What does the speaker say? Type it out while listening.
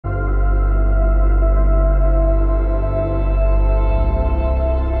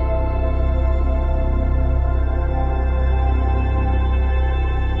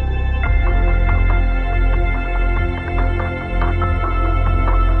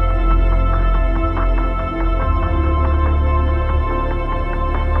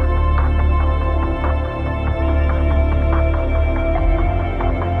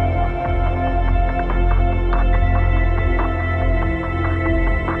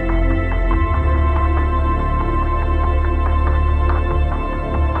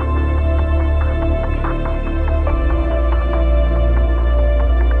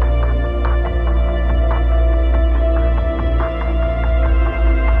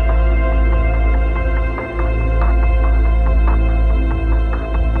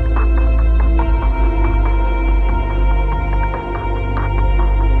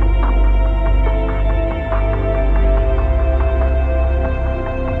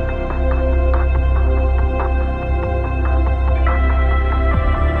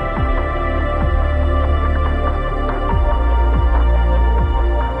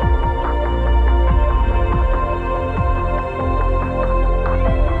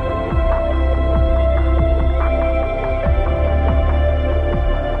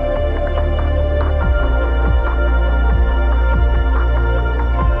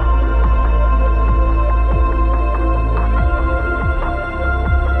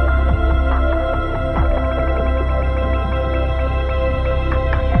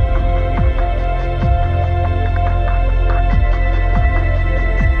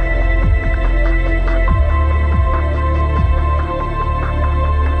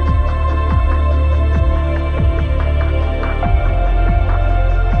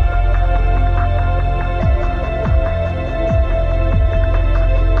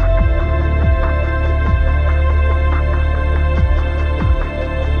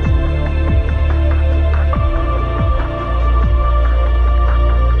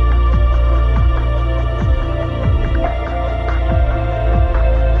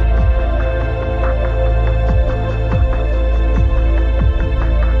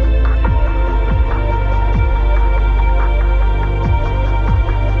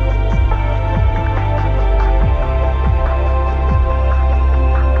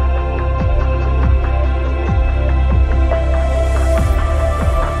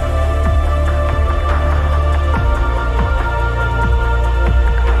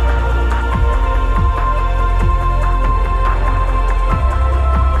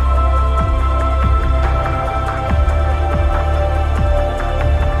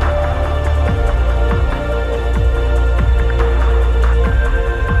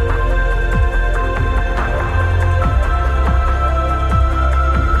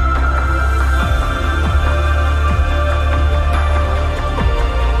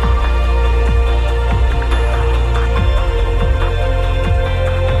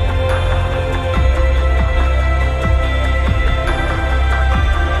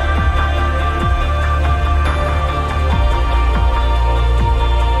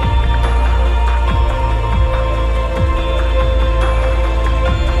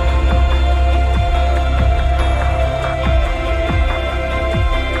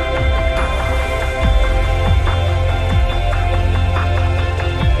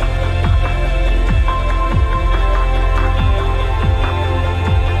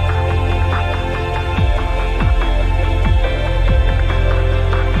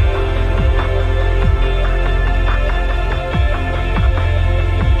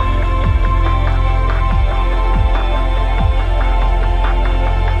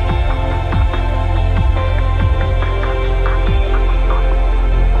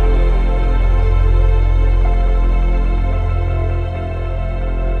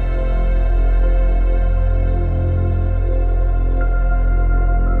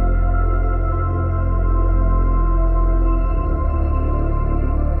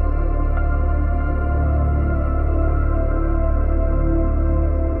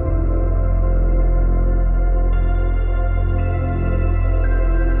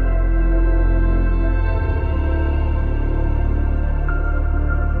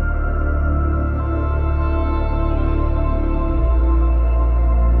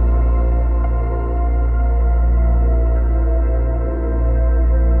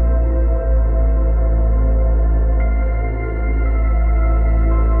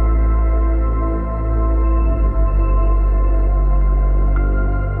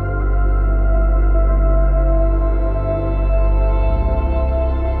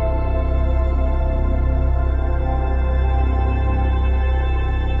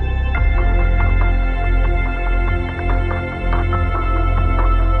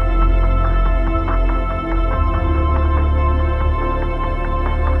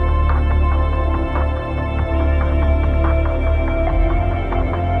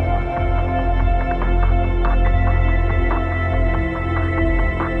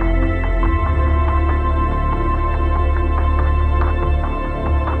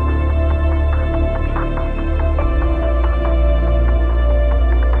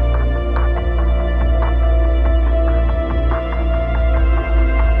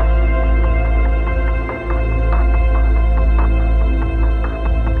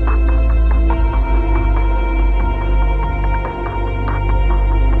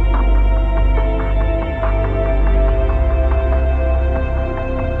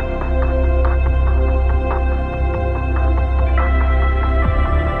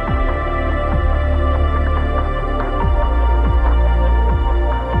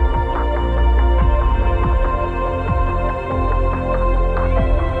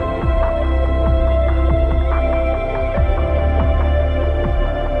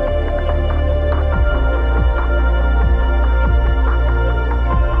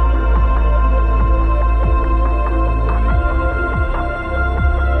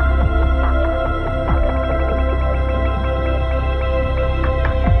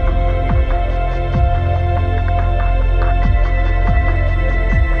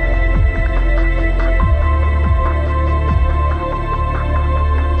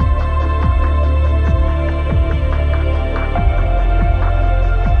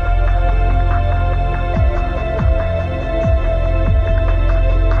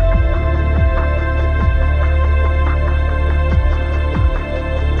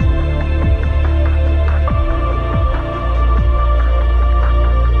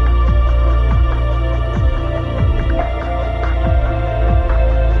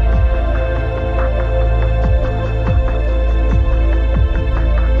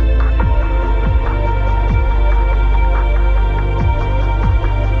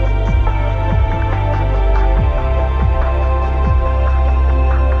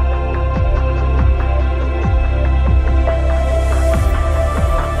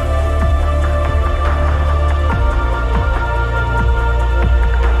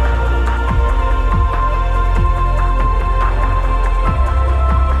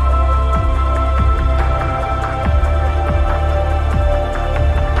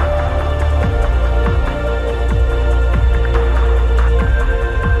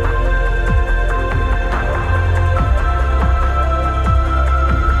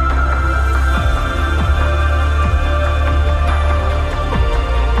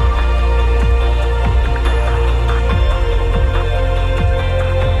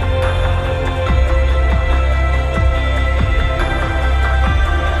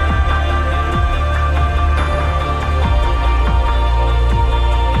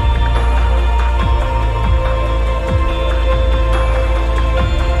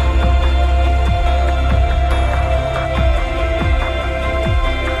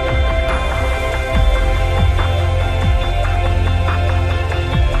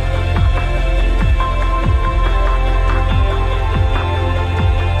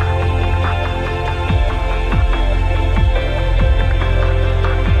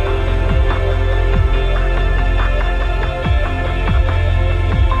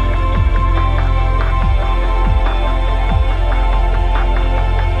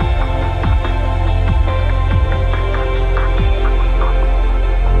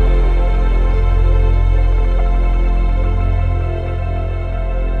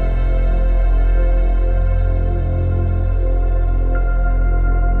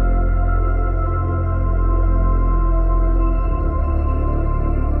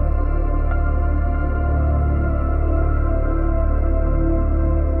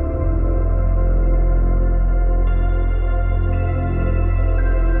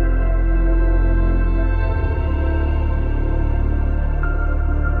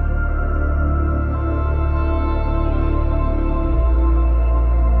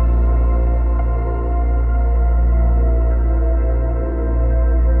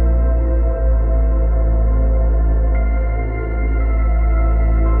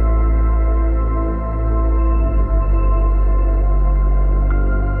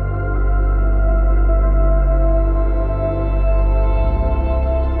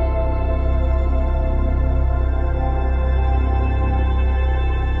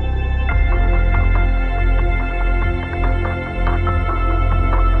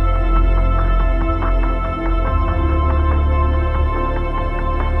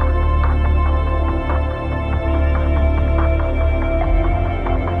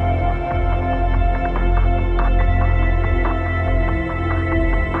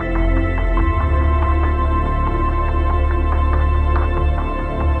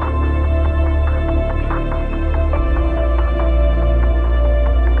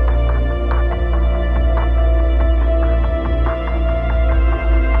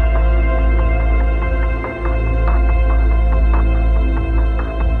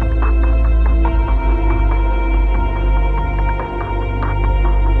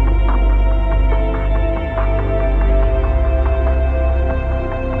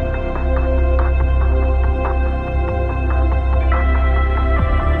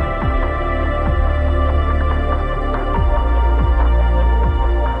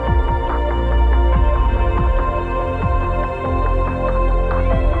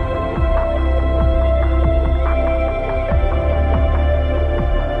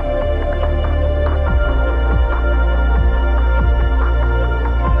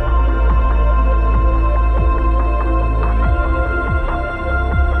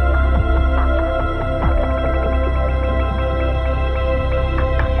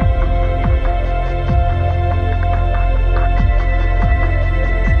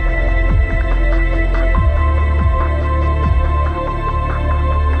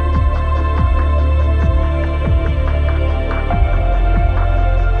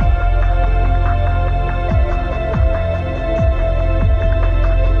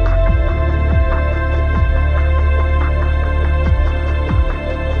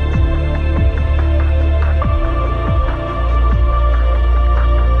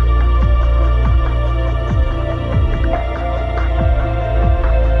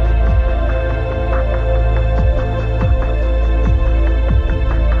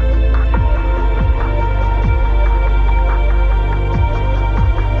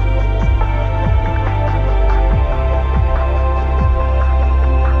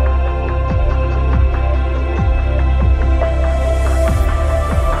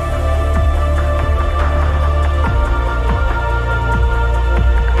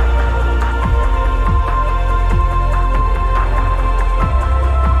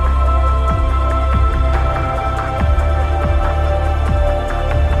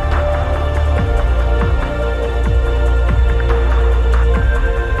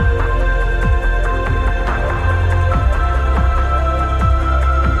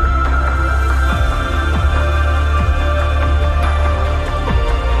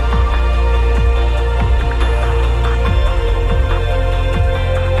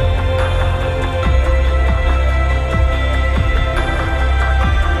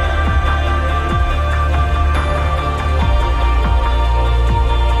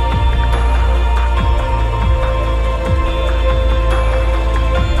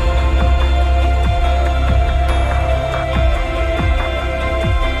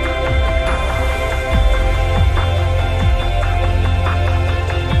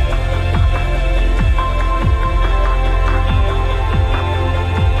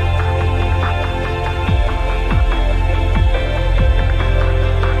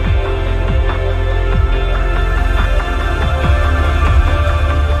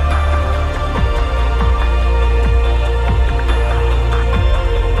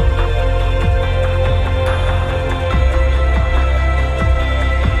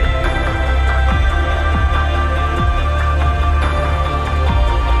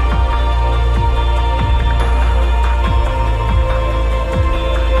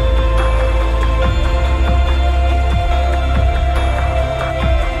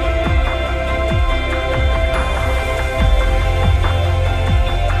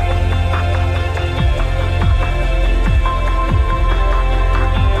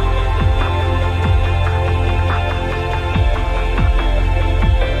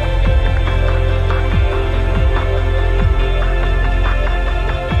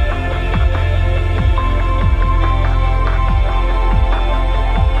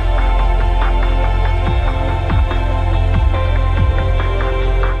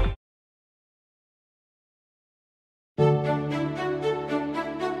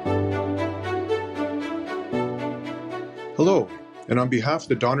Hello, and on behalf of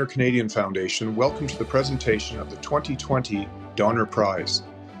the Donner Canadian Foundation, welcome to the presentation of the 2020 Donner Prize.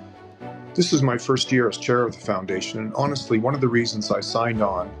 This is my first year as chair of the foundation, and honestly, one of the reasons I signed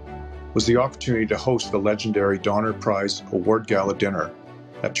on was the opportunity to host the legendary Donner Prize Award Gala dinner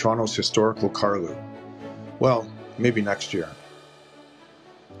at Toronto's historical Carlu. Well, maybe next year.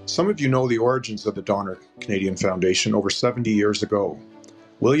 Some of you know the origins of the Donner Canadian Foundation over 70 years ago.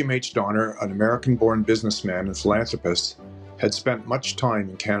 William H. Donner, an American-born businessman and philanthropist, had spent much time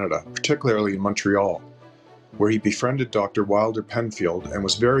in Canada, particularly in Montreal, where he befriended Dr. Wilder Penfield and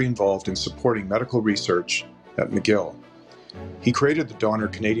was very involved in supporting medical research at McGill. He created the Donner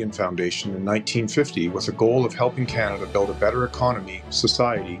Canadian Foundation in 1950 with a goal of helping Canada build a better economy,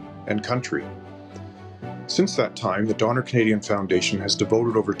 society, and country. Since that time, the Donner Canadian Foundation has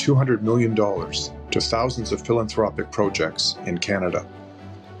devoted over $200 million to thousands of philanthropic projects in Canada.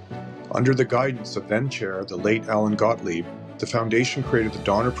 Under the guidance of then-chair, the late Alan Gottlieb, the foundation created the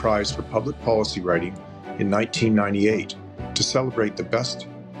Donner Prize for Public Policy Writing in 1998 to celebrate the best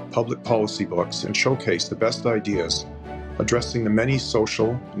public policy books and showcase the best ideas addressing the many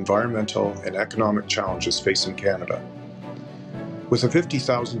social, environmental, and economic challenges facing Canada. With a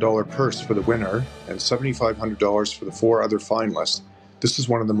 $50,000 purse for the winner and $7,500 for the 4 other finalists, this is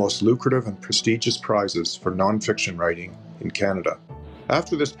one of the most lucrative and prestigious prizes for nonfiction writing in Canada.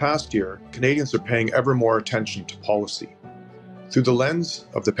 After this past year, Canadians are paying ever more attention to policy. Through the lens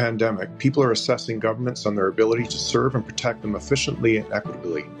of the pandemic, people are assessing governments on their ability to serve and protect them efficiently and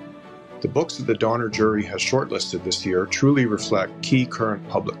equitably. The books that the Donner jury has shortlisted this year truly reflect key current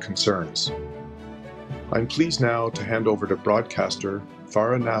public concerns. I'm pleased now to hand over to broadcaster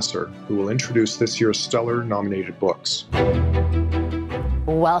Farah Nasser, who will introduce this year's stellar nominated books.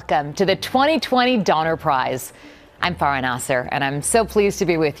 Welcome to the 2020 Donner Prize. I'm Farah Nasser, and I'm so pleased to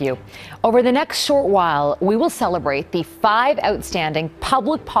be with you. Over the next short while, we will celebrate the 5 outstanding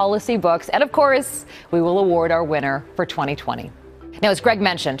public policy books, and of course, we will award our winner for 2020. Now, as Greg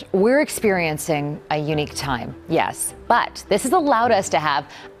mentioned, we're experiencing a unique time, yes, but this has allowed us to have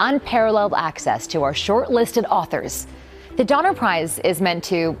unparalleled access to our shortlisted authors. The Donner Prize is meant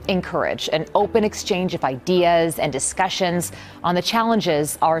to encourage an open exchange of ideas and discussions on the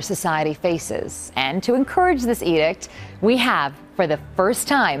challenges our society faces. And to encourage this edict, we have, for the first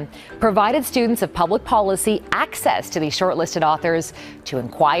time, provided students of public policy access to these shortlisted authors to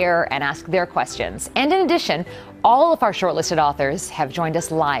inquire and ask their questions. And in addition, all of our shortlisted authors have joined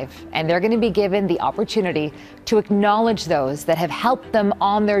us live, and they're going to be given the opportunity to acknowledge those that have helped them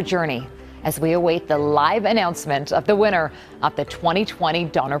on their journey as we await the live announcement of the winner of the 2020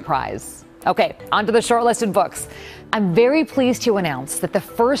 Donner Prize. Okay, on to the shortlisted books. I'm very pleased to announce that the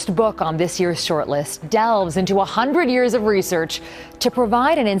first book on this year's shortlist delves into 100 years of research to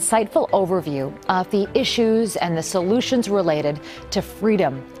provide an insightful overview of the issues and the solutions related to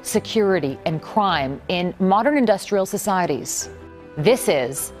freedom, security, and crime in modern industrial societies. This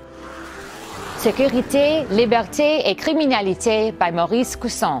is Sécurité, Liberté et Criminalité by Maurice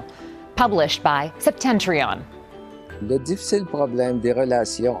Cousson, published by Septentrion. Le difficile problème des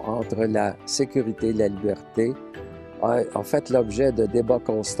relations entre la sécurité et la liberté a fait l'objet de débats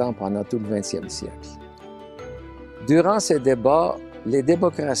constants pendant tout le 20e siècle. Durant ces débats, les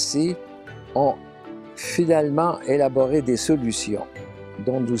démocraties ont finalement élaboré des solutions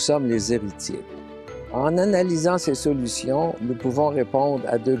dont nous sommes les héritiers. En analysant ces solutions, nous pouvons répondre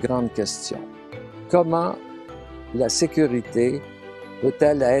à 2 grandes questions. Comment la sécurité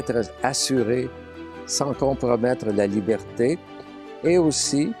peut-elle être assurée sans compromettre la liberté? Et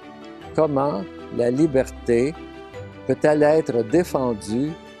aussi, comment la liberté peut-elle être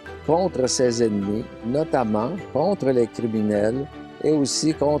défendue contre ses ennemis, notamment contre les criminels et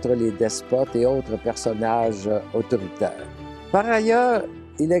aussi contre les despotes et autres personnages autoritaires? Par ailleurs,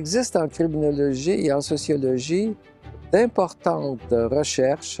 il existe en criminologie et en sociologie d'importantes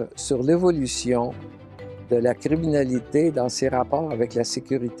recherches sur l'évolution de la criminalité dans ses rapports avec la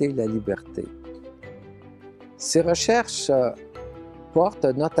sécurité et la liberté. Ces recherches portent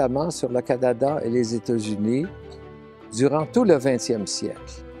notamment sur le Canada et les États-Unis durant tout le 20e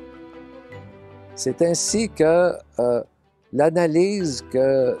siècle. C'est ainsi que l'analyse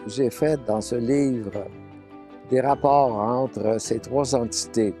que j'ai faite dans ce livre des rapports entre ces 3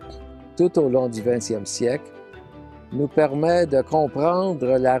 entités tout au long du 20e siècle nous permet de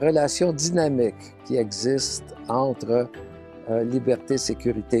comprendre la relation dynamique qui existe entre liberté,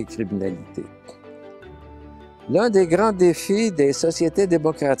 sécurité et criminalité. L'un des grands défis des sociétés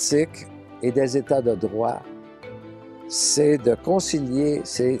démocratiques et des États de droit, c'est de concilier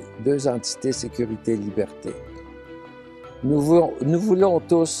ces 2 entités, sécurité et liberté. Nous voulons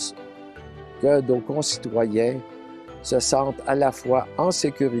tous que nos concitoyens se sentent à la fois en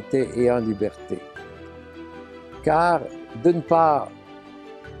sécurité et en liberté. Car, d'une part,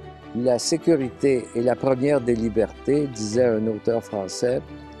 la sécurité est la première des libertés, disait un auteur français,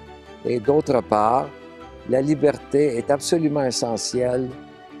 et d'autre part, la liberté est absolument essentielle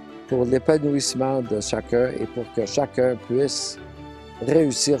pour l'épanouissement de chacun et pour que chacun puisse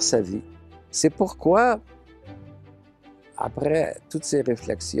réussir sa vie. C'est pourquoi, après toutes ces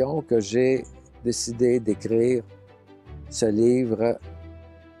réflexions, que j'ai décidé d'écrire ce livre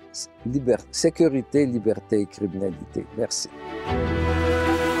 « Sécurité, liberté et criminalité ». Merci.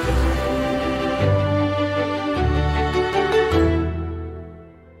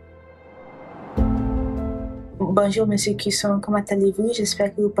 Bonjour, Monsieur Cusson, comment allez-vous?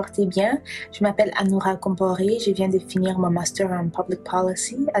 J'espère que vous portez bien. Je m'appelle honourees. Je viens de finir mon master en Public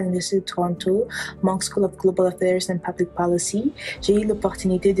Policy à l'Université de Toronto, Monk School of Global Affairs and Public Policy. J'ai eu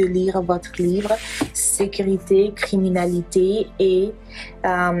l'opportunité de lire votre livre Sécurité, criminalité et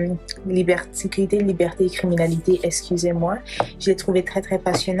Sécurité, liberté et criminalité, excusez-moi. Je l'ai trouvé très, très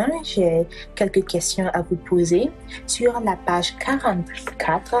passionnant. J'ai quelques questions à vous poser. Sur la page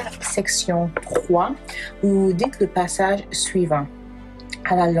 44, section 3, vous dites le passage suivant.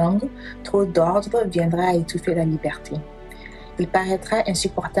 À la longue, trop d'ordre viendra à étouffer la liberté. Il paraîtra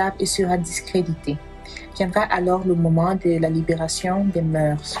insupportable et sera discrédité. Viendra alors le moment de la libération des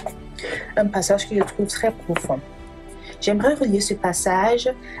mœurs. Un passage que je trouve très profond. J'aimerais relier ce passage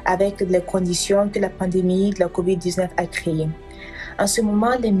avec les conditions que la pandémie de la COVID-19 a créées. En ce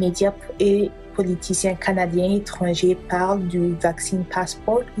moment, les médias et politiciens canadiens et étrangers parlent du vaccine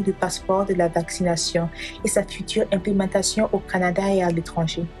passport ou du passeport de la vaccination et sa future implémentation au Canada et à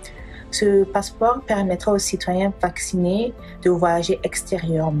l'étranger. Ce passeport permettra aux citoyens vaccinés de voyager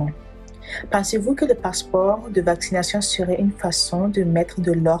extérieurement. Pensez-vous que le passeport de vaccination serait une façon de mettre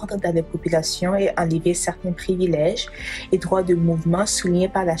de l'ordre dans les populations et enlever certains privilèges et droits de mouvement soulignés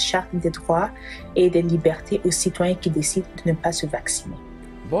par la Charte des droits et des libertés aux citoyens qui décident de ne pas se vacciner?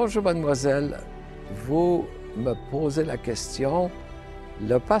 Bonjour, mademoiselle. Vous me posez la question,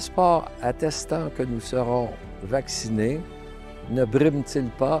 le passeport attestant que nous serons vaccinés ne brime-t-il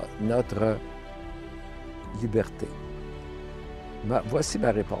pas notre liberté? Voici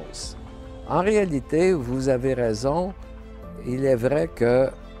ma réponse. En réalité, vous avez raison. Il est vrai que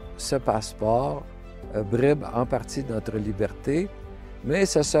ce passeport brime en partie notre liberté, mais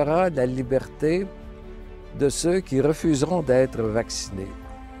ce sera la liberté de ceux qui refuseront d'être vaccinés.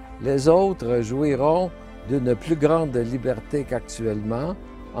 Les autres jouiront d'une plus grande liberté qu'actuellement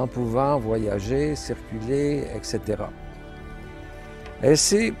en pouvant voyager, circuler, etc.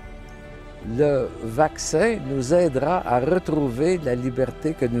 Ainsi, le vaccin nous aidera à retrouver la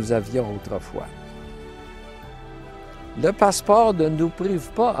liberté que nous avions autrefois. Le passeport ne nous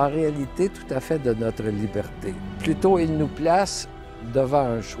prive pas en réalité tout à fait de notre liberté. Plutôt, il nous place devant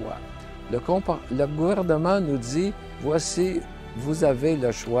un choix. Le gouvernement nous dit, voici, vous avez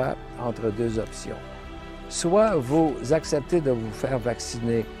le choix entre deux options. Soit vous acceptez de vous faire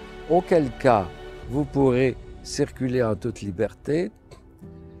vacciner, auquel cas vous pourrez circuler en toute liberté.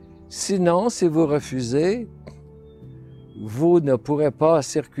 Sinon, si vous refusez, vous ne pourrez pas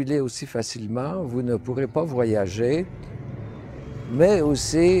circuler aussi facilement, vous ne pourrez pas voyager, mais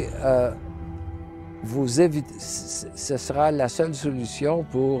aussi ce sera la seule solution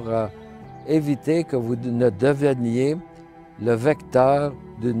pour éviter que vous ne deveniez le vecteur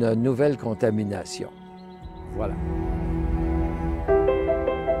d'une nouvelle contamination. Voilà.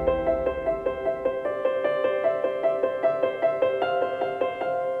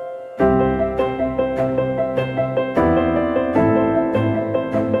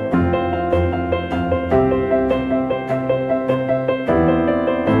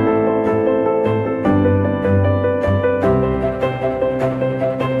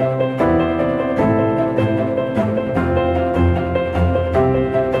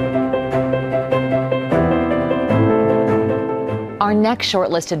 Our next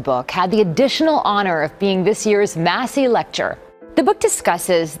shortlisted book had the additional honor of being this year's Massey Lecture. The book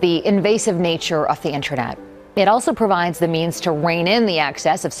discusses the invasive nature of the internet. It also provides the means to rein in the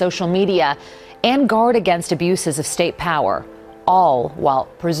access of social media and guard against abuses of state power, all while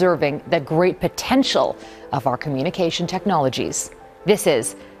preserving the great potential of our communication technologies. This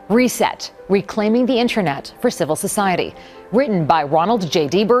is Reset, Reclaiming the Internet for Civil Society, written by Ronald J.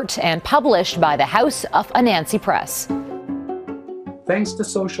 Diebert and published by the House of Anansi Press. Thanks to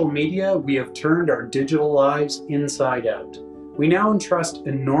social media, we have turned our digital lives inside out. We now entrust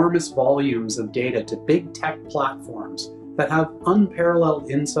enormous volumes of data to big tech platforms that have unparalleled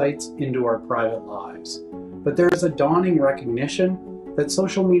insights into our private lives. But there is a dawning recognition that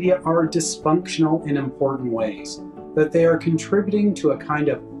social media are dysfunctional in important ways. that they are contributing to a kind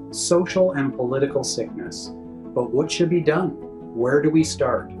of social and political sickness. But what should be done? Where do we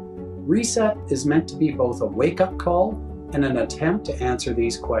start? Reset is meant to be both a wake-up call and an attempt to answer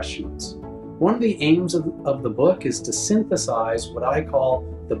these questions. One of the aims of the book is to synthesize what I call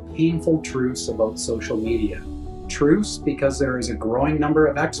the painful truths about social media. Truths because there is a growing number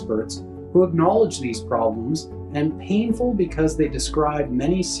of experts who acknowledge these problems, and painful because they describe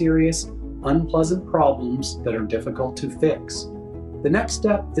many serious, unpleasant problems that are difficult to fix. The next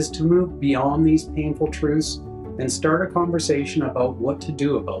step is to move beyond these painful truths and start a conversation about what to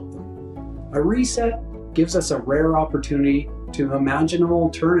do about them. A reset gives us a rare opportunity to imagine an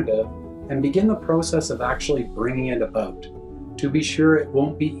alternative and begin the process of actually bringing it about. To be sure, it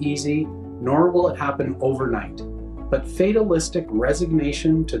won't be easy, nor will it happen overnight. But fatalistic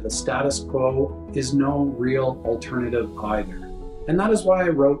resignation to the status quo is no real alternative either. And that is why I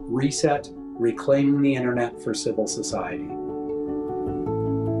wrote Reset, Reclaiming the Internet for Civil Society.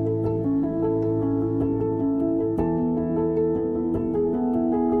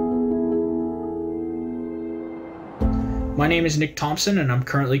 My name is Nick Thompson, and I'm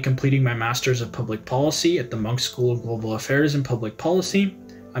currently completing my Master's of Public Policy at the Munk School of Global Affairs and Public Policy.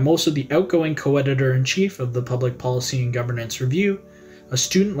 I'm also the outgoing co-editor-in-chief of the Public Policy and Governance Review, a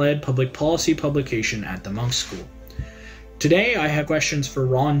student-led public policy publication at the Munk School. Today, I have questions for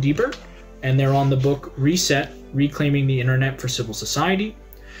Ron Diebert, and they're on the book Reset, Reclaiming the Internet for Civil Society.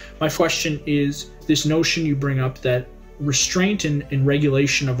 My question is this notion you bring up that restraint and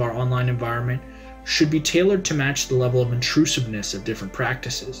regulation of our online environment should be tailored to match the level of intrusiveness of different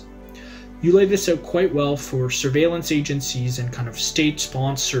practices. You lay this out quite well for surveillance agencies and kind of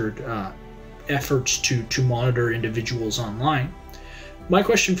state-sponsored efforts to monitor individuals online. My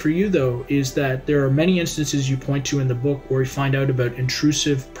question for you, though, is that there are many instances you point to in the book where we find out about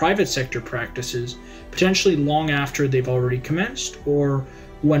intrusive private sector practices, potentially long after they've already commenced or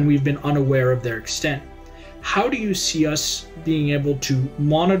when we've been unaware of their extent. How do you see us being able to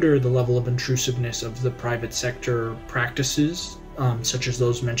monitor the level of intrusiveness of the private sector practices, such as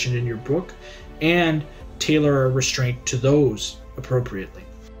those mentioned in your book, and tailor a restraint to those appropriately?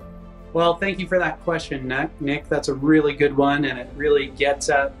 Well, thank you for that question, Nick. That's a really good one, and it really gets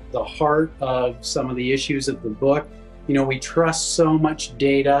at the heart of some of the issues of the book. You know, we trust so much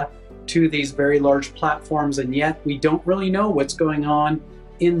data to these very large platforms, and yet we don't really know what's going on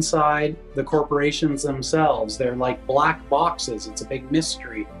inside the corporations themselves. They're like black boxes. It's a big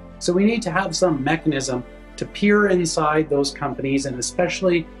mystery. So we need to have some mechanism to peer inside those companies, and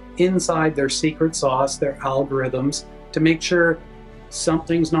especially inside their secret sauce, their algorithms, to make sure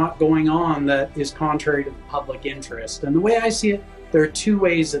something's not going on that is contrary to the public interest. And the way I see it, there are two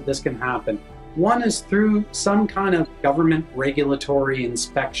ways that this can happen. One is through some kind of government regulatory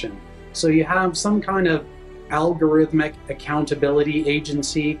inspection. So you have some kind of algorithmic accountability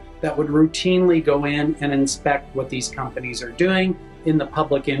agency that would routinely go in and inspect what these companies are doing in the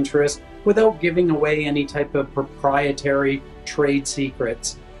public interest without giving away any type of proprietary trade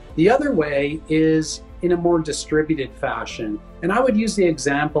secrets. The other way is in a more distributed fashion. And I would use the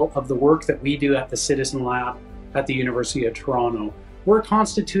example of the work that we do at the Citizen Lab at the University of Toronto. We're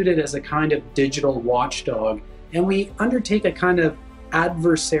constituted as a kind of digital watchdog, and we undertake a kind of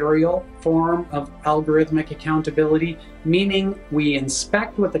adversarial form of algorithmic accountability, meaning we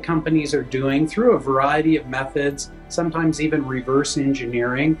inspect what the companies are doing through a variety of methods, sometimes even reverse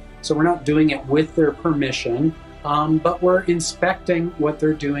engineering. So we're not doing it with their permission, but we're inspecting what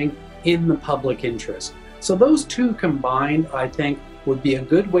they're doing in the public interest. So those two combined, I think, would be a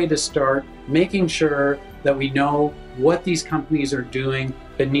good way to start making sure that we know what these companies are doing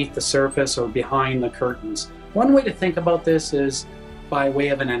beneath the surface or behind the curtains. One way to think about this is by way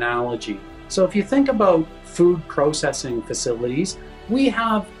of an analogy. So if you think about food processing facilities, we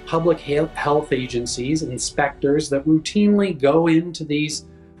have public health agencies, inspectors that routinely go into these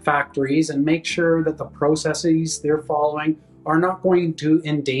factories and make sure that the processes they're following are not going to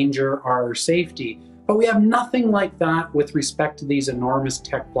endanger our safety. But we have nothing like that with respect to these enormous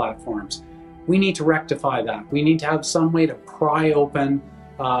tech platforms. We need to rectify that. We need to have some way to pry open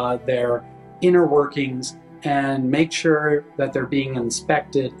their inner workings and make sure that they're being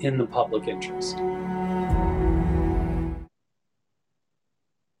inspected in the public interest.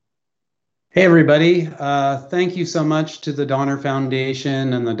 Hey everybody, thank you so much to the Donner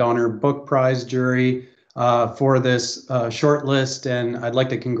Foundation and the Donner Book Prize jury for this short list, and I'd like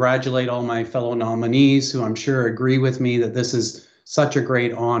to congratulate all my fellow nominees who I'm sure agree with me that this is such a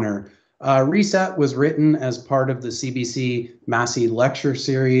great honor. Reset was written as part of the CBC Massey Lecture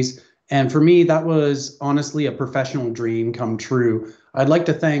Series, And for me, that was honestly a professional dream come true. I'd like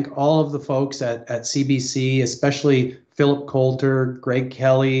to thank all of the folks at CBC, especially Philip Coulter, Greg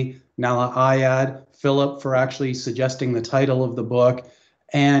Kelly, Nala Ayad, Philip for actually suggesting the title of the book,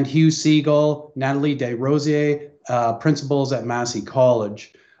 and Hugh Siegel, Natalie Desrosiers, principals at Massey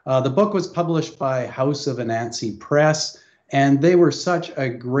College. The book was published by House of Anansi Press, and they were such a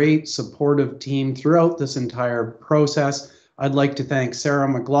great supportive team throughout this entire process. I'd like to thank Sarah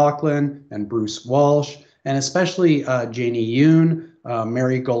McLaughlin and Bruce Walsh, and especially Janie Yoon,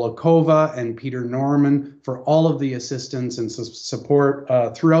 Mary Golokova, and Peter Norman for all of the assistance and support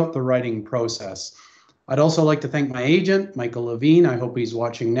throughout the writing process. I'd also like to thank my agent, Michael Levine. I hope he's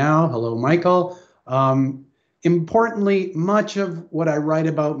watching now. Hello, Michael. Importantly, much of what I write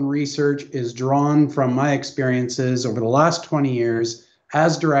about and research is drawn from my experiences over the last 20 years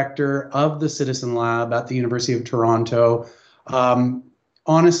as director of the Citizen Lab at the University of Toronto.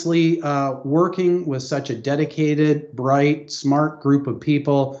 Honestly, working with such a dedicated, bright, smart group of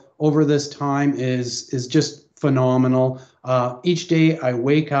people over this time is just phenomenal. Each day I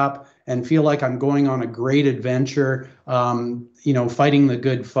wake up and feel like I'm going on a great adventure, fighting the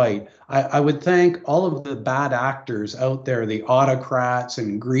good fight. I would thank all of the bad actors out there, the autocrats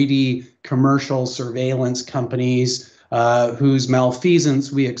and greedy commercial surveillance companies whose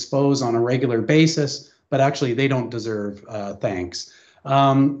malfeasance we expose on a regular basis, but actually they don't deserve thanks.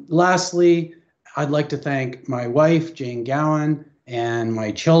 Lastly, I'd like to thank my wife, Jane Gowan, and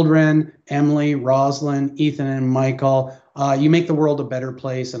my children, Emily, Rosalind, Ethan, and Michael. You make the world a better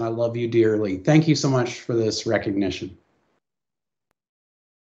place, and I love you dearly. Thank you so much for this recognition.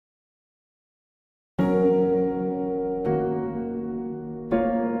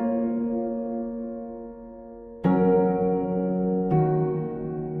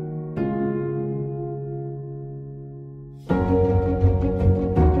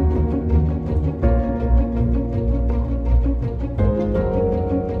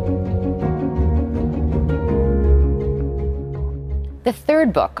 The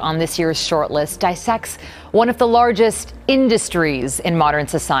third book on this year's shortlist dissects one of the largest industries in modern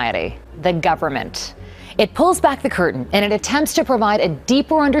society, the government. It pulls back the curtain and it attempts to provide a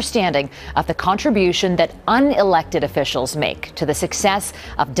deeper understanding of the contribution that unelected officials make to the success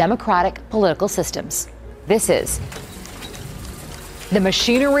of democratic political systems. This is The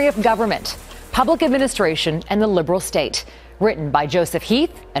Machinery of Government, Public Administration and the Liberal State, written by Joseph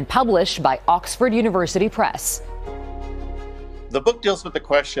Heath and published by Oxford University Press. The book deals with the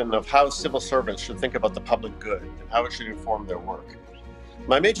question of how civil servants should think about the public good and how it should inform their work.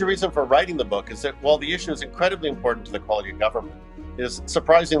 My major reason for writing the book is that while the issue is incredibly important to the quality of government, it is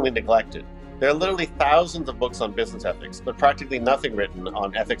surprisingly neglected. There are literally thousands of books on business ethics, but practically nothing written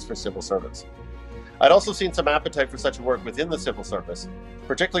on ethics for civil servants. I'd also seen some appetite for such work within the civil service,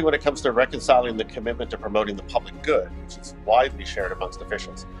 particularly when it comes to reconciling the commitment to promoting the public good, which is widely shared amongst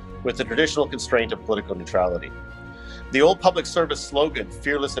officials, with the traditional constraint of political neutrality. The old public service slogan,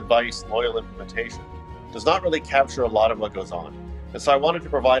 fearless advice, loyal implementation, does not really capture a lot of what goes on. And so I wanted to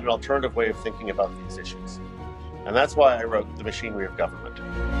provide an alternative way of thinking about these issues. And that's why I wrote The Machinery of Government.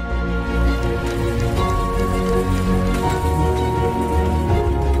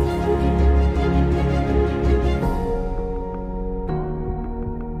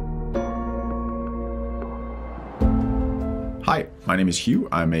 Hi, my name is Hugh.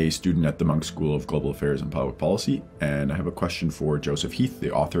 I'm a student at the Monk School of Global Affairs and Public Policy, and I have a question for Joseph Heath,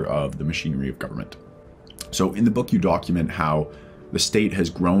 the author of The Machinery of Government. So in the book, you document how the state has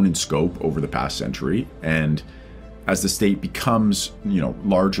grown in scope over the past century, and as the state becomes,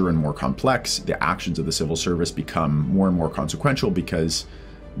 larger and more complex, the actions of the civil service become more and more consequential because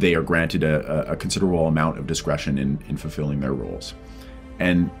they are granted a considerable amount of discretion in fulfilling their roles.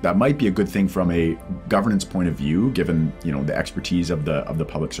 And that might be a good thing from a governance point of view, given the expertise of the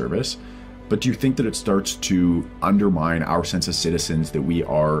public service. But do you think that it starts to undermine our sense as citizens that we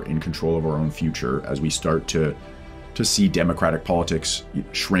are in control of our own future as we start to see democratic politics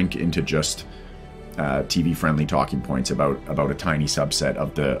shrink into just TV-friendly talking points about a tiny subset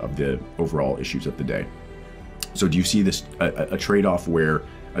of the overall issues of the day? So do you see this a trade-off where,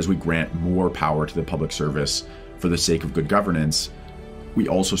 as we grant more power to the public service for the sake of good governance, we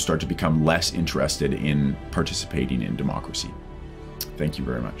also start to become less interested in participating in democracy? Thank you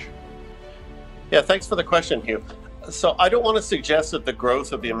very much. Yeah, thanks for the question, Hugh. So I don't want to suggest that the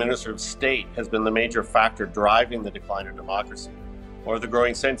growth of the administrative state has been the major factor driving the decline of democracy, or the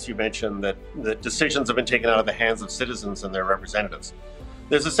growing sense you mentioned that decisions have been taken out of the hands of citizens and their representatives.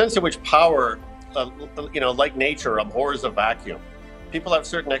 There's a sense in which power, like nature, abhors a vacuum. People have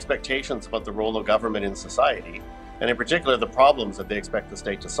certain expectations about the role of government in society, and in particular, the problems that they expect the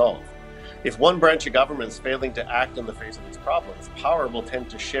state to solve. If one branch of government is failing to act in the face of these problems, power will tend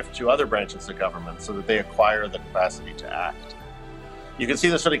to shift to other branches of government so that they acquire the capacity to act. You can see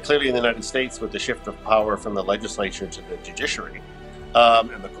this really clearly in the United States with the shift of power from the legislature to the judiciary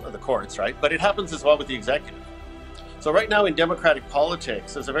and the courts, right? But it happens as well with the executive. So right now in democratic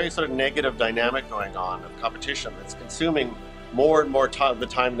politics, there's a very sort of negative dynamic going on of competition that's consuming more and more the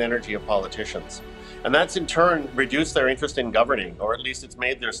time and energy of politicians. And that's in turn reduced their interest in governing, or at least it's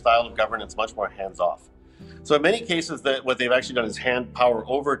made their style of governance much more hands-off. So in many cases, what they've actually done is hand power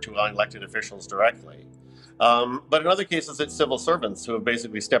over to elected officials directly. But in other cases, it's civil servants who have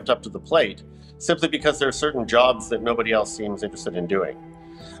basically stepped up to the plate simply because there are certain jobs that nobody else seems interested in doing.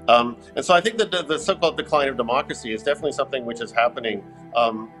 And so I think that the so-called decline of democracy is definitely something which is happening,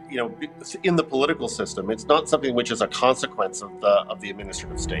 in the political system. It's not something which is a consequence of the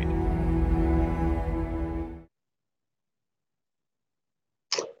administrative state.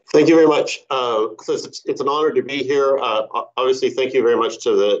 Thank you very much. It's an honor to be here. Obviously, thank you very much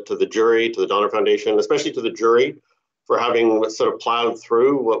to the jury, to the Donner Foundation, especially to the jury for having sort of plowed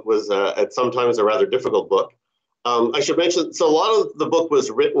through what was at sometimes a rather difficult book. I should mention, so a lot of the book was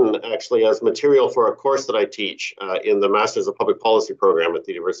written actually as material for a course that I teach in the Masters of Public Policy program at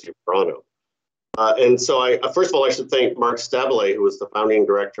the University of Toronto. And so first of all, I should thank Mark Stabile, who was the founding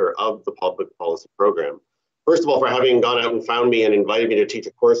director of the Public Policy program. First of all, for having gone out and found me and invited me to teach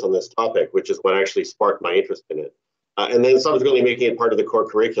a course on this topic, which is what actually sparked my interest in it. And then subsequently making it part of the core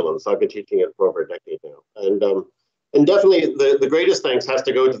curriculum. So I've been teaching it for over a decade now. And definitely the greatest thanks has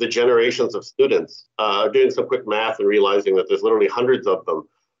to go to the generations of students. Doing some quick math and realizing that there's literally hundreds of them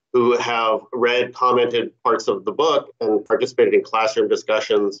who have read, commented parts of the book and participated in classroom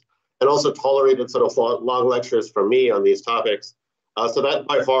discussions and also tolerated sort of long lectures from me on these topics. So that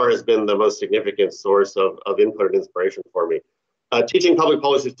by far has been the most significant source of input and inspiration for me. Teaching public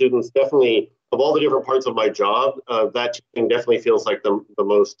policy students definitely, of all the different parts of my job, that teaching definitely feels like the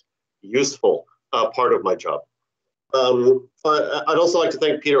most useful part of my job. I'd also like to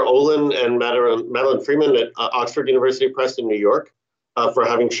thank Peter Olin and Madeline Freeman at Oxford University Press in New York for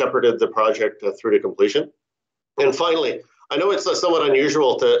having shepherded the project through to completion. And finally, I know it's somewhat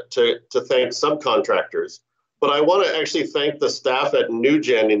unusual to thank subcontractors, but I want to actually thank the staff at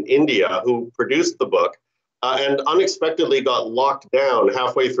NewGen in India who produced the book and unexpectedly got locked down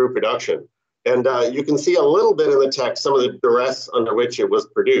halfway through production. And you can see a little bit in the text some of the duress under which it was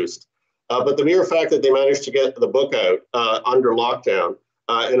produced. But the mere fact that they managed to get the book out under lockdown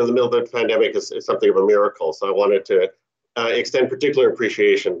and in the middle of the pandemic is something of a miracle. So I wanted to extend particular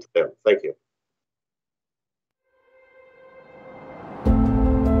appreciation to them. Thank you.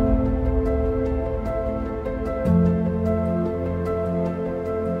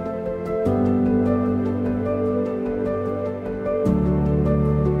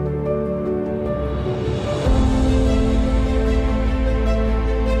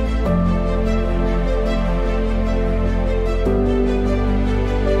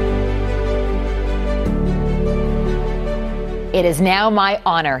 It is now my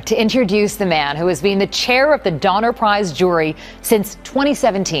honor to introduce the man who has been the chair of the Donner Prize jury since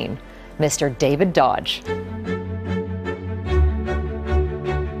 2017, Mr. David Dodge.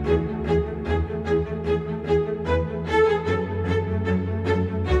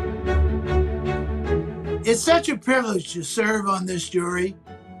 It's such a privilege to serve on this jury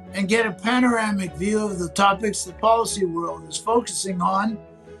and get a panoramic view of the topics the policy world is focusing on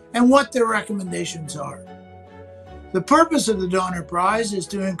and what their recommendations are. The purpose of the Donner Prize is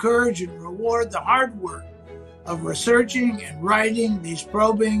to encourage and reward the hard work of researching and writing these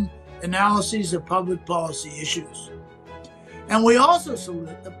probing analyses of public policy issues. And we also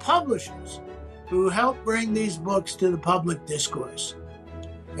salute the publishers who help bring these books to the public discourse.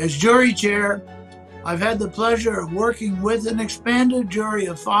 As jury chair, I've had the pleasure of working with an expanded jury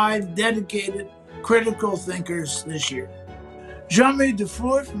of 5 dedicated critical thinkers this year. Jean-Marie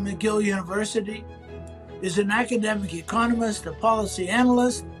Dufour from McGill University is an academic economist, a policy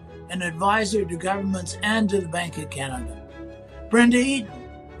analyst, and advisor to governments and to the Bank of Canada. Brenda Eaton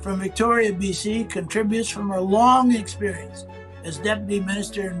from Victoria, BC, contributes from her long experience as Deputy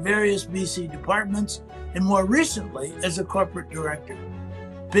Minister in various BC departments and more recently as a corporate director.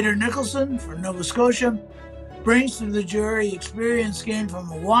 Peter Nicholson from Nova Scotia brings to the jury experience gained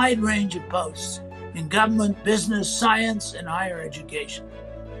from a wide range of posts in government, business, science, and higher education.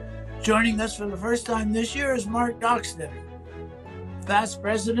 Joining us for the first time this year is Mark Dockstader, past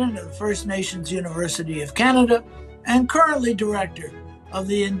president of the First Nations University of Canada and currently director of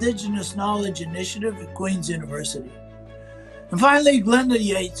the Indigenous Knowledge Initiative at Queen's University. And finally, Glenda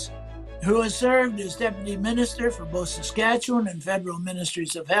Yates, who has served as Deputy Minister for both Saskatchewan and Federal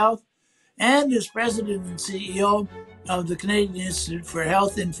Ministries of Health and is president and CEO of the Canadian Institute for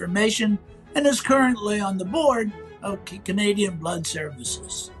Health Information and is currently on the board of Canadian Blood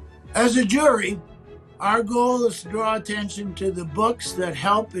Services. As a jury, our goal is to draw attention to the books that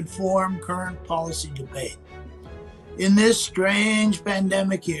help inform current policy debate. In this strange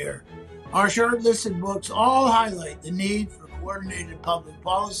pandemic year, our shortlisted books all highlight the need for coordinated public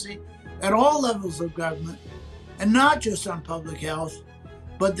policy at all levels of government, and not just on public health,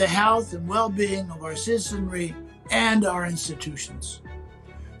 but the health and well-being of our citizenry and our institutions.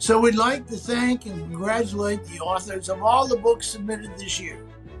 So we'd like to thank and congratulate the authors of all the books submitted this year.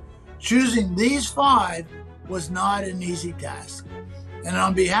 Choosing these 5 was not an easy task. And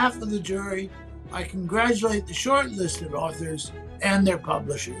on behalf of the jury, I congratulate the shortlisted authors and their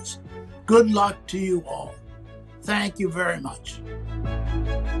publishers. Good luck to you all. Thank you very much.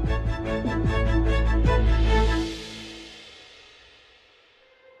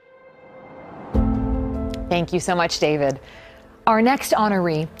 Thank you so much, David. Our next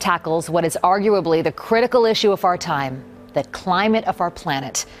honoree tackles what is arguably the critical issue of our time, the climate of our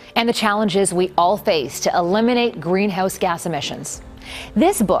planet, and the challenges we all face to eliminate greenhouse gas emissions.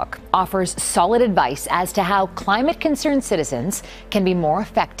 This book offers solid advice as to how climate-concerned citizens can be more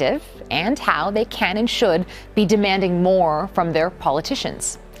effective and how they can and should be demanding more from their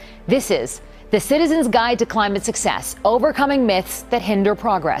politicians. This is The Citizen's Guide to Climate Success, Overcoming Myths That Hinder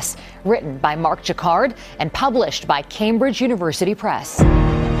Progress, written by Mark Jacquard and published by Cambridge University Press.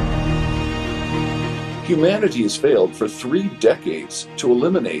 Humanity has failed for 3 decades to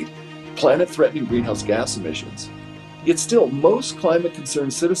eliminate planet-threatening greenhouse gas emissions. Yet still, most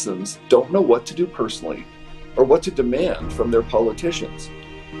climate-concerned citizens don't know what to do personally or what to demand from their politicians.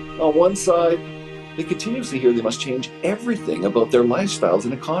 On one side, they continuously hear they must change everything about their lifestyles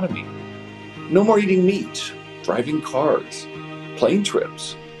and economy. No more eating meat, driving cars, plane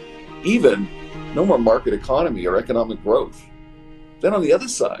trips, even no more market economy or economic growth. Then on the other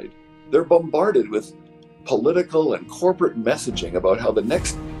side, they're bombarded with political and corporate messaging about how the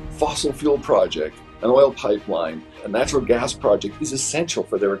next fossil fuel project, an oil pipeline, a natural gas project is essential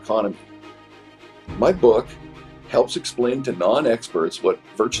for their economy. My book helps explain to non-experts what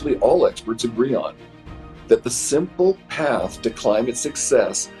virtually all experts agree on, that the simple path to climate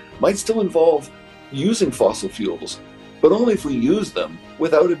success might still involve using fossil fuels, but only if we use them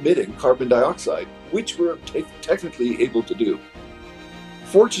without emitting carbon dioxide, which we're technically able to do.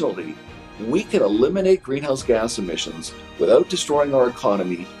 Fortunately, we can eliminate greenhouse gas emissions without destroying our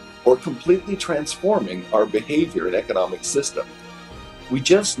economy or completely transforming our behavior and economic system. We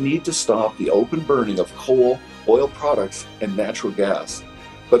just need to stop the open burning of coal, oil products, and natural gas.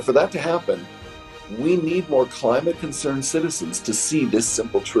 But for that to happen, we need more climate-concerned citizens to see this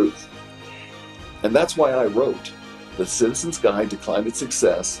simple truth. And that's why I wrote The Citizen's Guide to Climate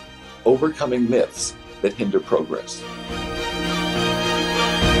Success, Overcoming Myths That Hinder Progress.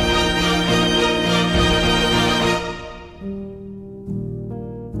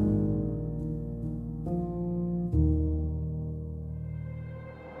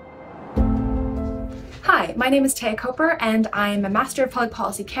 Hi, my name is Taya Coper, and I am a Master of Public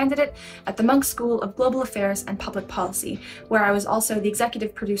Policy candidate at the Munk School of Global Affairs and Public Policy, where I was also the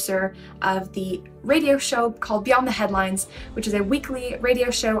executive producer of the radio show called Beyond the Headlines, which is a weekly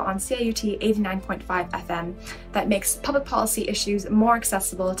radio show on CIUT 89.5 FM that makes public policy issues more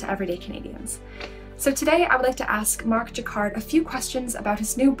accessible to everyday Canadians. So today I would like to ask Mark Jacquard a few questions about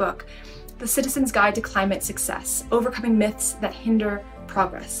his new book, The Citizen's Guide to Climate Success, Overcoming Myths That Hinder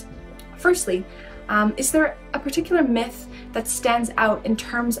Progress. Firstly, is there a particular myth that stands out in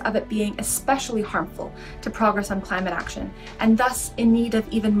terms of it being especially harmful to progress on climate action, and thus in need of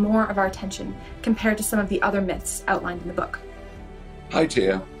even more of our attention compared to some of the other myths outlined in the book? Hi,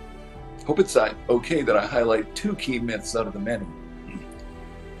 Taya. Hope it's okay that I highlight 2 key myths out of the many.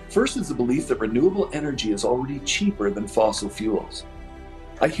 First is the belief that renewable energy is already cheaper than fossil fuels.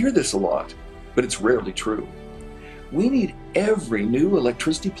 I hear this a lot, but it's rarely true. We need every new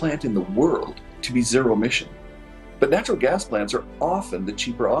electricity plant in the world to be zero emission, but natural gas plants are often the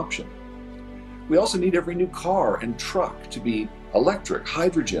cheaper option. We also need every new car and truck to be electric,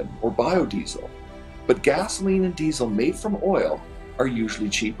 hydrogen, or biodiesel, but gasoline and diesel made from oil are usually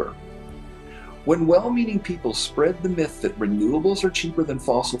cheaper. When well-meaning people spread the myth that renewables are cheaper than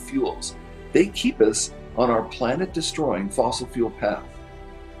fossil fuels, they keep us on our planet-destroying fossil fuel path.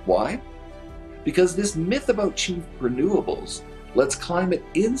 Why? Because this myth about cheap renewables lets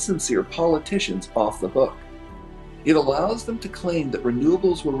climate-insincere politicians off the hook. It allows them to claim that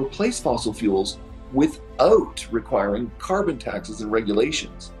renewables will replace fossil fuels without requiring carbon taxes and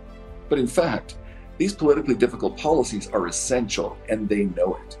regulations. But in fact, these politically difficult policies are essential, and they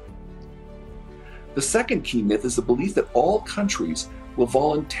know it. The second key myth is the belief that all countries will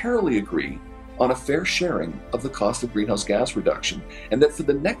voluntarily agree on a fair sharing of the cost of greenhouse gas reduction, and that for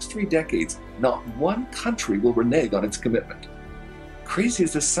the next 3 decades, not one country will renege on its commitment. Crazy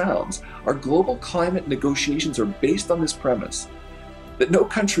as this sounds, our global climate negotiations are based on this premise that no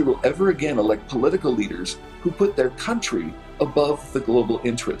country will ever again elect political leaders who put their country above the global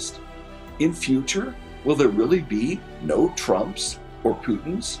interest. In future, will there really be no Trumps or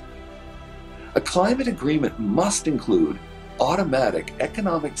Putins? A climate agreement must include automatic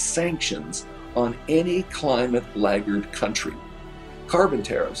economic sanctions on any climate laggard country. Carbon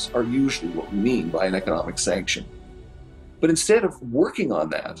tariffs are usually what we mean by an economic sanction. But instead of working on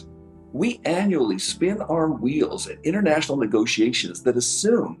that, we annually spin our wheels at international negotiations that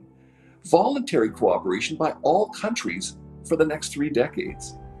assume voluntary cooperation by all countries for the next 3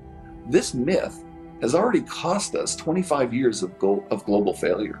 decades. This myth has already cost us 25 years of global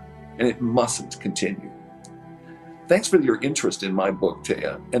failure, and it mustn't continue. Thanks for your interest in my book,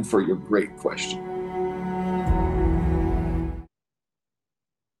 Taya, and for your great question.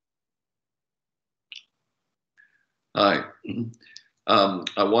 Hi.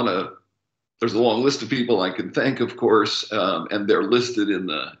 There's a long list of people I can thank, of course, and they're listed in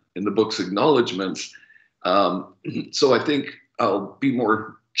the book's acknowledgments. So I think I'll be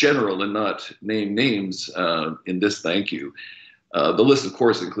more general and not name names in this thank you. The list, of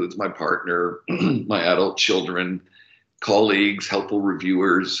course, includes my partner, my adult children, colleagues, helpful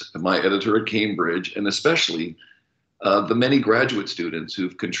reviewers, my editor at Cambridge, and especially the many graduate students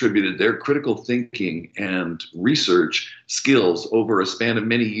who've contributed their critical thinking and research skills over a span of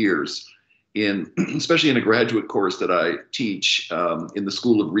many years, especially in a graduate course that I teach in the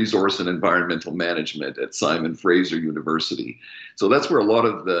School of Resource and Environmental Management at Simon Fraser University. So that's where a lot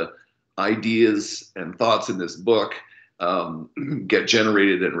of the ideas and thoughts in this book get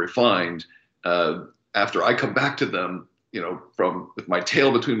generated and refined after I come back to them, with my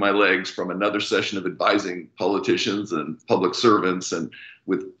tail between my legs from another session of advising politicians and public servants, and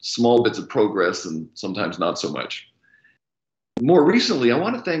with small bits of progress and sometimes not so much. More recently, I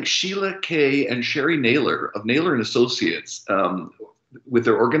want to thank Sheila Kay and Sherry Naylor of Naylor and Associates with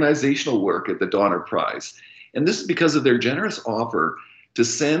their organizational work at the Donner Prize. And this is because of their generous offer to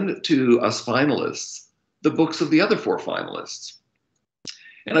send to us finalists the books of the other 4 finalists.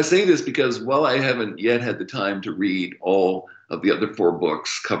 And I say this because while I haven't yet had the time to read all of the other 4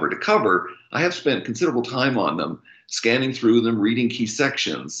 books cover to cover, I have spent considerable time on them, scanning through them, reading key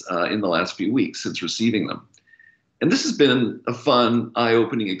sections in the last few weeks since receiving them. And this has been a fun,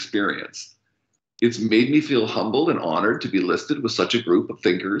 eye-opening experience. It's made me feel humbled and honored to be listed with such a group of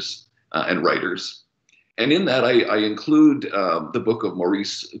thinkers and writers. And in that, I include the book of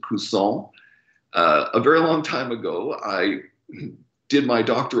Maurice Cousson. A very long time ago, I did my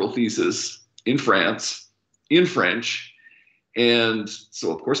doctoral thesis in France, in French. And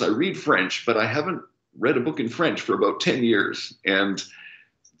so, of course, I read French, but I haven't read a book in French for about 10 years. And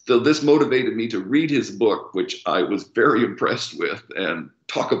so this motivated me to read his book, which I was very impressed with and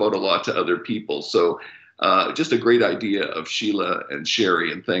talk about a lot to other people. So just a great idea of Sheila and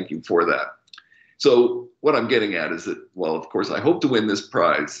Sherry, and thank you for that. So what I'm getting at is that, well, of course, I hope to win this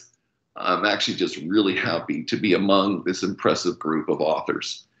prize. I'm actually just really happy to be among this impressive group of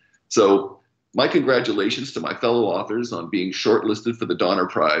authors. So my congratulations to my fellow authors on being shortlisted for the Donner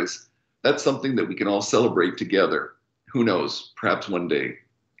Prize. That's something that we can all celebrate together. Who knows, perhaps one day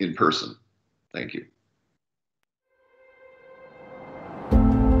in person. Thank you.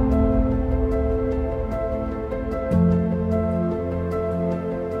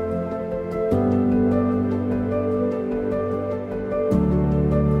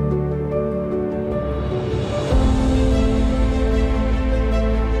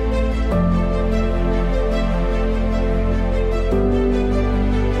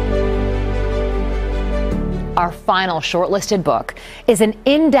 Our final shortlisted book is an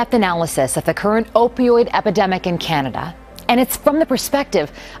in-depth analysis of the current opioid epidemic in Canada, and it's from the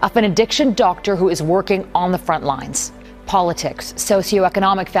perspective of an addiction doctor who is working on the front lines. Politics,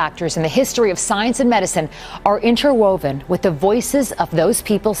 socioeconomic factors, and the history of science and medicine are interwoven with the voices of those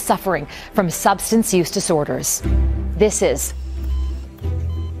people suffering from substance use disorders. This is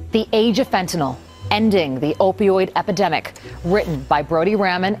The Age of Fentanyl: Ending the Opioid Epidemic, written by Brodie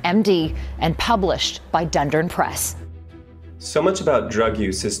Raman, MD, and published by Dundurn Press. So much about drug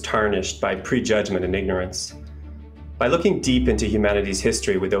use is tarnished by prejudgment and ignorance. By looking deep into humanity's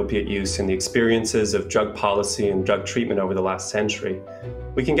history with opiate use and the experiences of drug policy and drug treatment over the last century,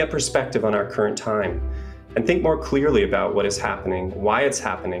 we can get perspective on our current time and think more clearly about what is happening, why it's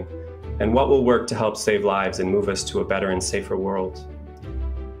happening, and what will work to help save lives and move us to a better and safer world.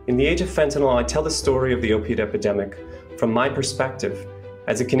 In The Age of Fentanyl, I tell the story of the opiate epidemic from my perspective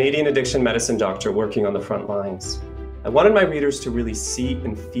as a Canadian addiction medicine doctor working on the front lines. I wanted my readers to really see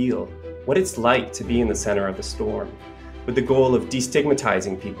and feel what it's like to be in the center of the storm, with the goal of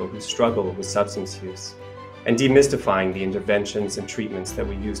destigmatizing people who struggle with substance use and demystifying the interventions and treatments that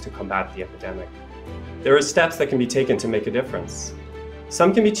we use to combat the epidemic. There are steps that can be taken to make a difference.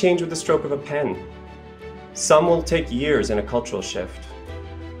 Some can be changed with the stroke of a pen. Some will take years and a cultural shift.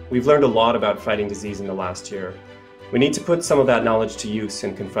 We've learned a lot about fighting disease in the last year. We need to put some of that knowledge to use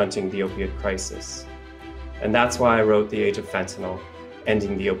in confronting the opiate crisis. And that's why I wrote The Age of Fentanyl,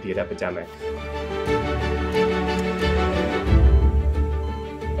 Ending the Opiate Epidemic.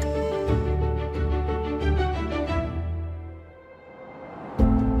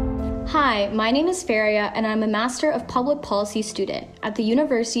 Hi, my name is Faria, and I'm a Master of Public Policy student at the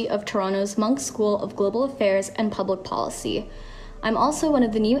University of Toronto's Monk's School of Global Affairs and Public Policy. I'm also one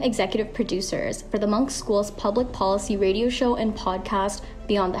of the new executive producers for the Monk's School's public policy radio show and podcast,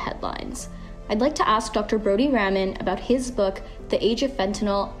 Beyond the Headlines. I'd like to ask Dr. Brody Raman about his book, The Age of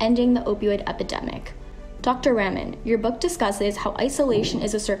Fentanyl, Ending the Opioid Epidemic. Dr. Raman, your book discusses how isolation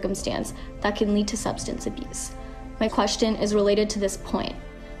is a circumstance that can lead to substance abuse. My question is related to this point.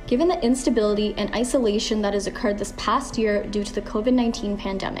 Given the instability and isolation that has occurred this past year due to the COVID-19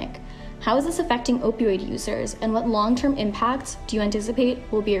 pandemic, how is this affecting opioid users, and what long-term impacts do you anticipate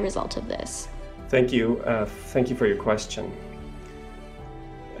will be a result of this? Thank you. Thank you for your question.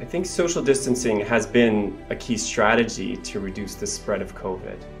 I think social distancing has been a key strategy to reduce the spread of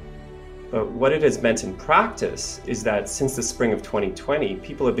COVID. But what it has meant in practice is that since the spring of 2020,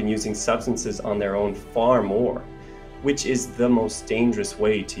 people have been using substances on their own far more, which is the most dangerous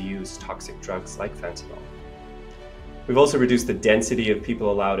way to use toxic drugs like fentanyl. We've also reduced the density of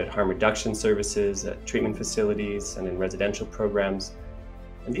people allowed at harm reduction services, at treatment facilities, and in residential programs.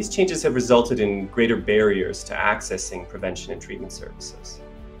 And these changes have resulted in greater barriers to accessing prevention and treatment services.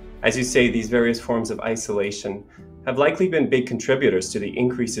 As you say, these various forms of isolation have likely been big contributors to the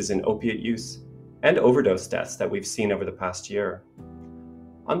increases in opiate use and overdose deaths that we've seen over the past year.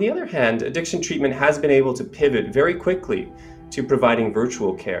 On the other hand, addiction treatment has been able to pivot very quickly to providing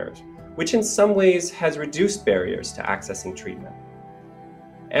virtual care, which in some ways has reduced barriers to accessing treatment.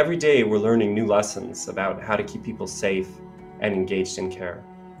 Every day we're learning new lessons about how to keep people safe and engaged in care.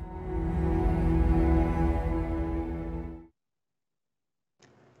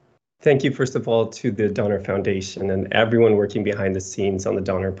 Thank you, first of all, to the Donner Foundation and everyone working behind the scenes on the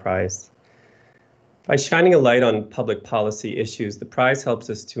Donner Prize. By shining a light on public policy issues, the prize helps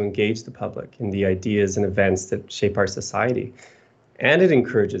us to engage the public in the ideas and events that shape our society, and it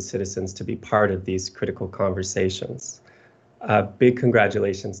encourages citizens to be part of these critical conversations. Big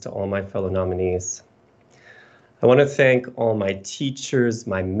congratulations to all my fellow nominees. I want to thank all my teachers,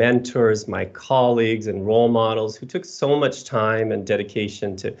 my mentors, my colleagues and role models who took so much time and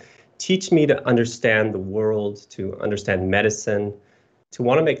dedication to teach me to understand the world, to understand medicine, to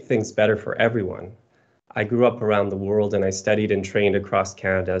want to make things better for everyone. I grew up around the world and I studied and trained across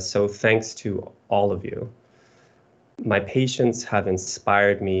Canada, so thanks to all of you. My patients have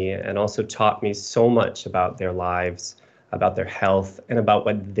inspired me and also taught me so much about their lives, about their health, and about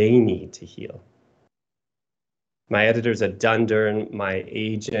what they need to heal. My editors at Dundurn, my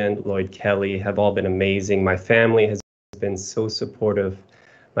agent, Lloyd Kelly, have all been amazing. My family has been so supportive.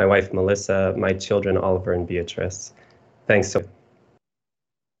 My wife, Melissa, my children, Oliver and Beatrice. Thanks so much.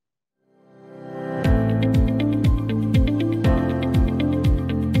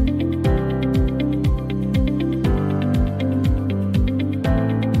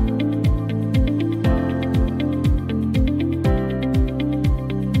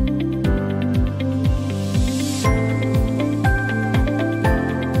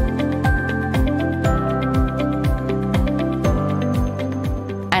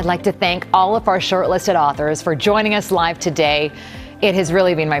 I'd like to thank all of our shortlisted authors for joining us live today. It has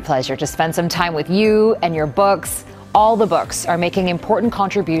really been my pleasure to spend some time with you and your books. All the books are making important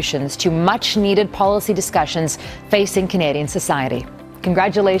contributions to much needed policy discussions facing Canadian society.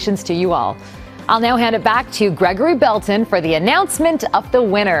 Congratulations to you all. I'll now hand it back to Gregory Belton for the announcement of the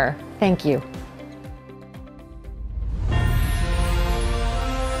winner. Thank you.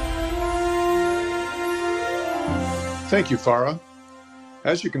 Thank you, Farah.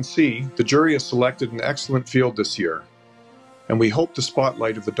 As you can see, the jury has selected an excellent field this year, and we hope the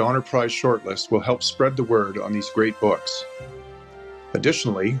spotlight of the Donner Prize shortlist will help spread the word on these great books.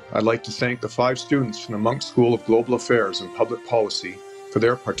 Additionally, I'd like to thank the 5 students from the Monk's School of Global Affairs and Public Policy for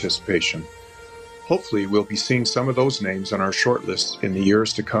their participation. Hopefully, we'll be seeing some of those names on our shortlist in the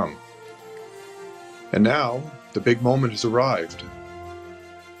years to come. And now, the big moment has arrived.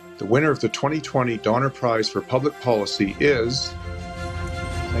 The winner of the 2020 Donner Prize for Public Policy is,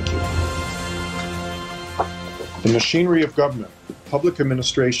 thank you, The Machinery of Government, Public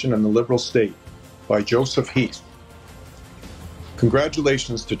Administration and the Liberal State by Joseph Heath.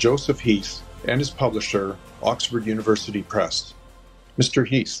 Congratulations to Joseph Heath and his publisher, Oxford University Press. Mr.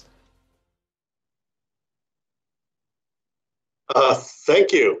 Heath.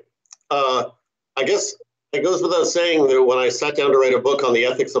 Thank you. I guess it goes without saying that when I sat down to write a book on the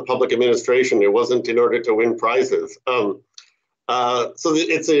ethics of public administration, it wasn't in order to win prizes. So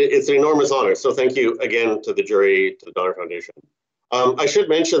it's an enormous honor. So thank you again to the jury, to the Donner Foundation. I should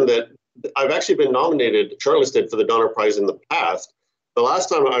mention that I've actually been shortlisted for the Donner Prize in the past. The last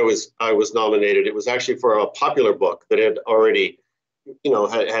time I was nominated, it was actually for a popular book that had already,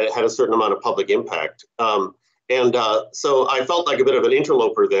 had a certain amount of public impact. So I felt like a bit of an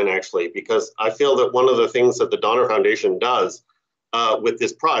interloper then, actually, because I feel that one of the things that the Donner Foundation does with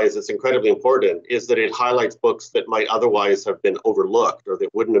this prize, it's incredibly important, is that it highlights books that might otherwise have been overlooked or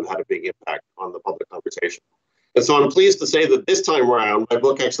that wouldn't have had a big impact on the public conversation. And so I'm pleased to say that this time around, my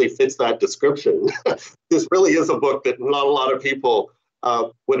book actually fits that description. This really is a book that not a lot of people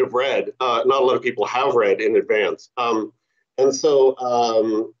would have read, not a lot of people have read in advance. And there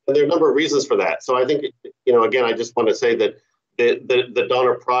are a number of reasons for that. So I think, again, I just want to say that the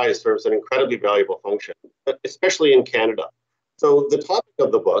Donner Prize serves an incredibly valuable function, especially in Canada. So the topic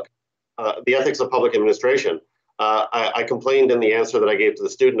of the book, the ethics of public administration, I complained in the answer that I gave to the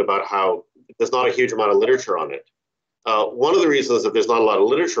student about how there's not a huge amount of literature on it. One of the reasons that there's not a lot of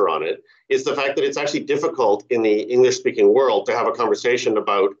literature on it is the fact that it's actually difficult in the English-speaking world to have a conversation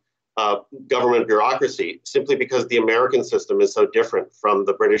about government bureaucracy, simply because the American system is so different from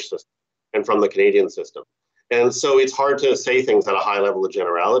the British system and from the Canadian system. And so it's hard to say things at a high level of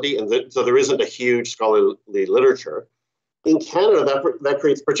generality. And so there isn't a huge scholarly literature. In Canada, that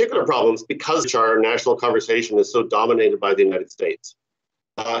creates particular problems because our national conversation is so dominated by the United States.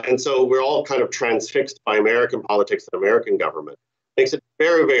 And so we're all kind of transfixed by American politics and American government. It makes it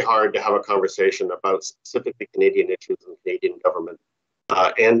very, very hard to have a conversation about specifically Canadian issues and Canadian government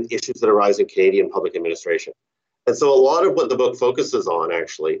and issues that arise in Canadian public administration. And so a lot of what the book focuses on,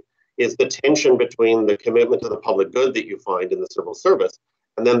 actually, is the tension between the commitment to the public good that you find in the civil service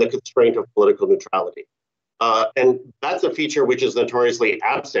and then the constraint of political neutrality. And that's a feature which is notoriously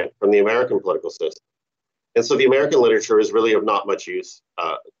absent from the American political system. And so the American literature is really of not much use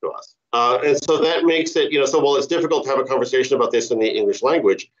to us. And so that makes it, so while it's difficult to have a conversation about this in the English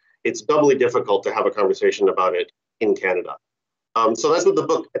language, it's doubly difficult to have a conversation about it in Canada. So that's what the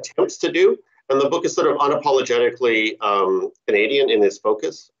book attempts to do. And the book is sort of unapologetically Canadian in its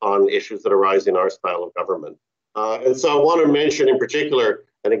focus on issues that arise in our style of government. And so I want to mention in particular,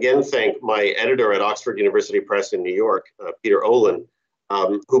 and again, thank my editor at Oxford University Press in New York, Peter Olin,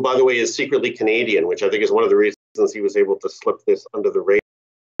 who, by the way, is secretly Canadian, which I think is one of the reasons he was able to slip this under the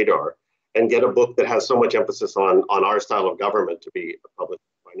radar and get a book that has so much emphasis on our style of government to be published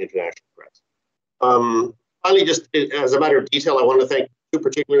by an international press. Finally, just as a matter of detail, I want to thank two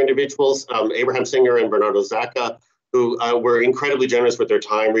particular individuals, Abraham Singer and Bernardo Zacca, who were incredibly generous with their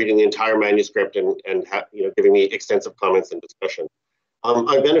time, reading the entire manuscript and giving me extensive comments and discussion.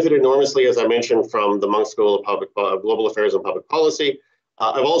 I benefited enormously, as I mentioned, from the Munk School of Global Affairs and Public Policy.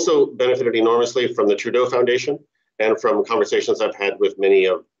 I've also benefited enormously from the Trudeau Foundation and from conversations I've had with many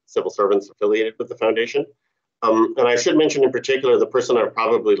of civil servants affiliated with the foundation. And I should mention in particular, the person I've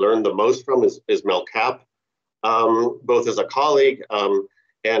probably learned the most from is Mel Kapp, both as a colleague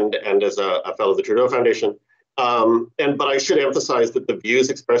and as a fellow of the Trudeau Foundation. But I should emphasize that the views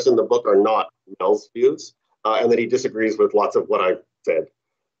expressed in the book are not Mel's views, and that he disagrees with lots of what I've said.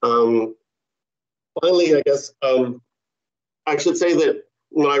 Finally, I guess I should say that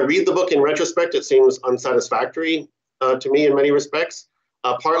when I read the book in retrospect, it seems unsatisfactory to me in many respects.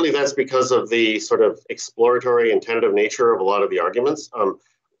 Partly that's because of the sort of exploratory and tentative nature of a lot of the arguments.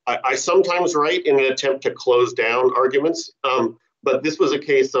 I sometimes write in an attempt to close down arguments, but this was a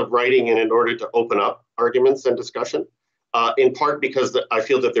case of writing in order to open up arguments and discussion, in part because I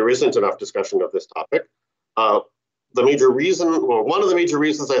feel that there isn't enough discussion of this topic. The major reason, well, one of the major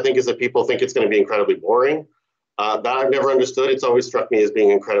reasons I think is that people think it's going to be incredibly boring. That I've never understood. It's always struck me as being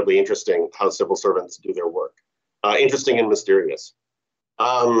incredibly interesting how civil servants do their work, interesting and mysterious.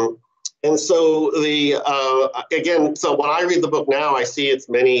 And so again, so when I read the book now, I see its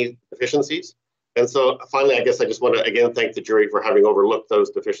many deficiencies. And so finally, I guess I just want to again thank the jury for having overlooked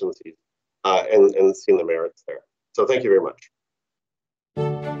those deficiencies and seen the merits there. So thank you very much.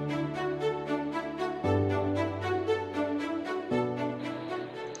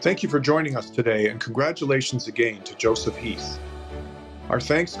 Thank you for joining us today, and congratulations again to Joseph Heath. Our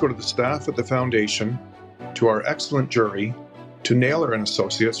thanks go to the staff at the Foundation, to our excellent jury, to Naylor and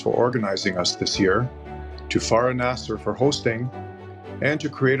Associates for organizing us this year, to Farah Nasser for hosting, and to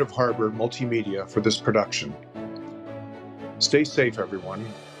Creative Harbor Multimedia for this production. Stay safe, everyone,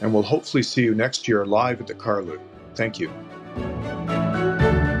 and we'll hopefully see you next year live at the Carlu. Thank you.